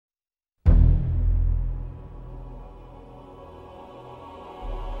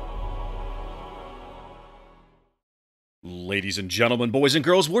Ladies and gentlemen, boys and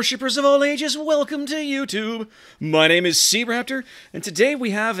girls, worshippers of all ages, welcome to YouTube. My name is SeaRaptor, and today we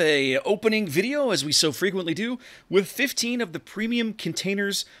have a opening video, as we so frequently do, with 15 of the premium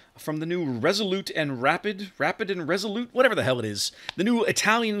containers from the new Resolute and Rapid and Resolute, whatever the hell it is, the new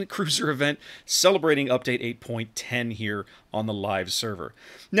Italian cruiser event celebrating update 8.10 here on the live server.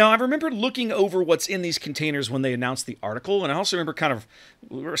 Now, I remember looking over what's in these containers when they announced the article, and I also remember kind of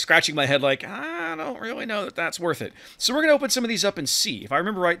scratching my head like, I don't really know that that's worth it. So we're going to open some of these up and see. If I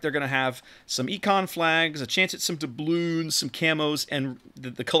remember right, they're going to have some econ flags, a chance at some doubloons, some camos, and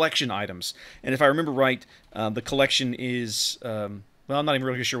the collection items. And if I remember right, the collection is... well, I'm not even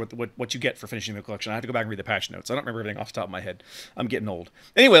really sure what you get for finishing the collection. I have to go back and read the patch notes. I don't remember everything off the top of my head. I'm getting old.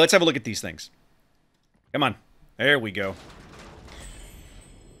 Anyway, let's have a look at these things. Come on. There we go.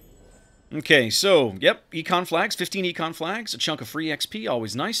 Okay, so, yep, econ flags, 15 econ flags, a chunk of free XP,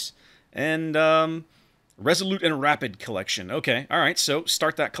 always nice. And, Resolute and Rapid collection. Okay, alright, so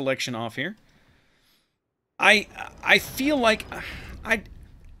start that collection off here. I feel like...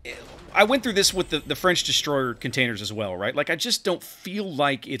 I went through this with the French destroyer containers as well, right? Like, I just don't feel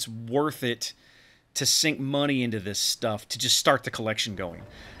like it's worth it to sink money into this stuff to just start the collection going.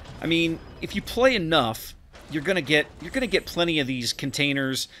 I mean, if you play enough, you're gonna get plenty of these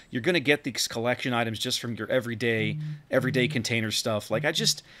containers. You're gonna get these collection items just from your everyday container stuff. Like,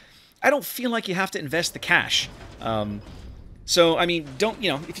 I don't feel like you have to invest the cash. So, I mean, don't,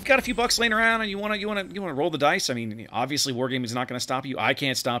 if you've got a few bucks laying around and you want to roll the dice, I mean, obviously Wargaming is not going to stop you. I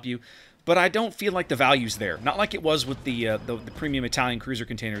can't stop you. But I don't feel like the value's there. Not like it was with the premium Italian cruiser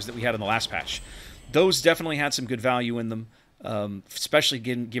containers that we had in the last patch. Those definitely had some good value in them, especially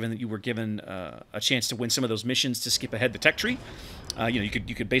given that you were given a chance to win some of those missions to skip ahead the tech tree. You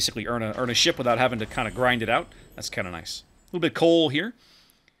could basically earn a ship without having to kind of grind it out. That's kind of nice. A little bit of coal here.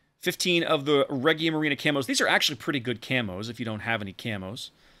 15 of the Regia Marina camos. These are actually pretty good camos if you don't have any camos.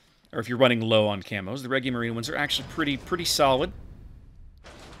 Or if you're running low on camos. The Regia Marina ones are actually pretty solid.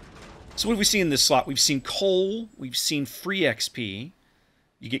 So what have we seen in this slot? We've seen coal. We've seen free XP.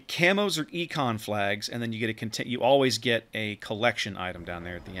 You get camos or econ flags, and then you always get a collection item down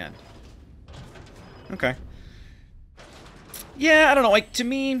there at the end. Okay. Yeah, I don't know. Like, to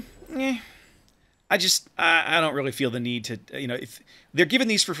me, I don't really feel the need to, if they're giving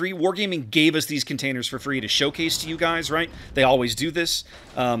these for free. Wargaming gave us these containers for free to showcase to you guys, right? They always do this.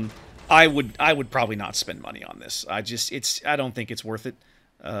 I would probably not spend money on this. I don't think it's worth it.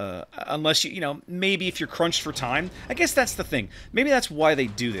 Unless maybe if you're crunched for time. I guess that's the thing. Maybe that's why they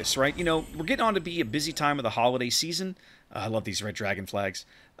do this, right? We're getting on to be a busy time of the holiday season. I love these red dragon flags.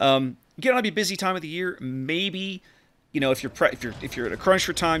 Getting on to be a busy time of the year. Maybe... if you're at a crunch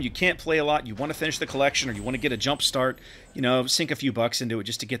for time, you can't play a lot, you want to finish the collection, or you want to get a jump start, sink a few bucks into it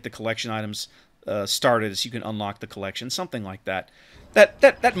just to get the collection items started, so you can unlock the collection, something like that.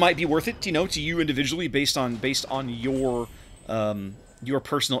 That might be worth it, to you individually, based on your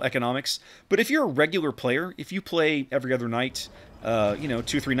personal economics. But if you're a regular player, if you play every other night,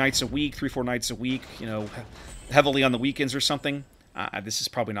 2-3 nights a week, 3-4 nights a week, heavily on the weekends or something. This is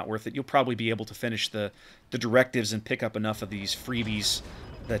probably not worth it. You'll probably be able to finish the directives and pick up enough of these freebies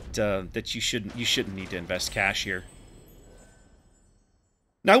that you shouldn't need to invest cash here.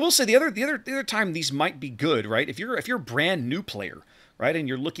 Now, I will say the other time these might be good, right? If you're a brand new player, right, and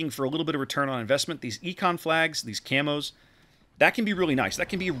you're looking for a little bit of return on investment, these econ flags, these camos, that can be really nice. That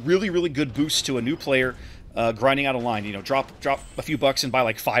can be a really good boost to a new player grinding out a line. Drop a few bucks and buy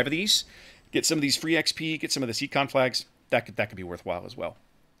like 5 of these, get some of these free XP, get some of this econ flags. That could be worthwhile as well.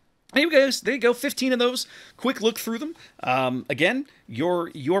 Anyway, guys, there you go. 15 of those. Quick look through them. Again,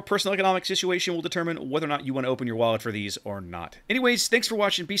 your personal economic situation will determine whether or not you want to open your wallet for these or not. Anyways, thanks for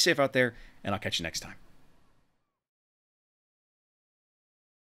watching. Be safe out there, and I'll catch you next time.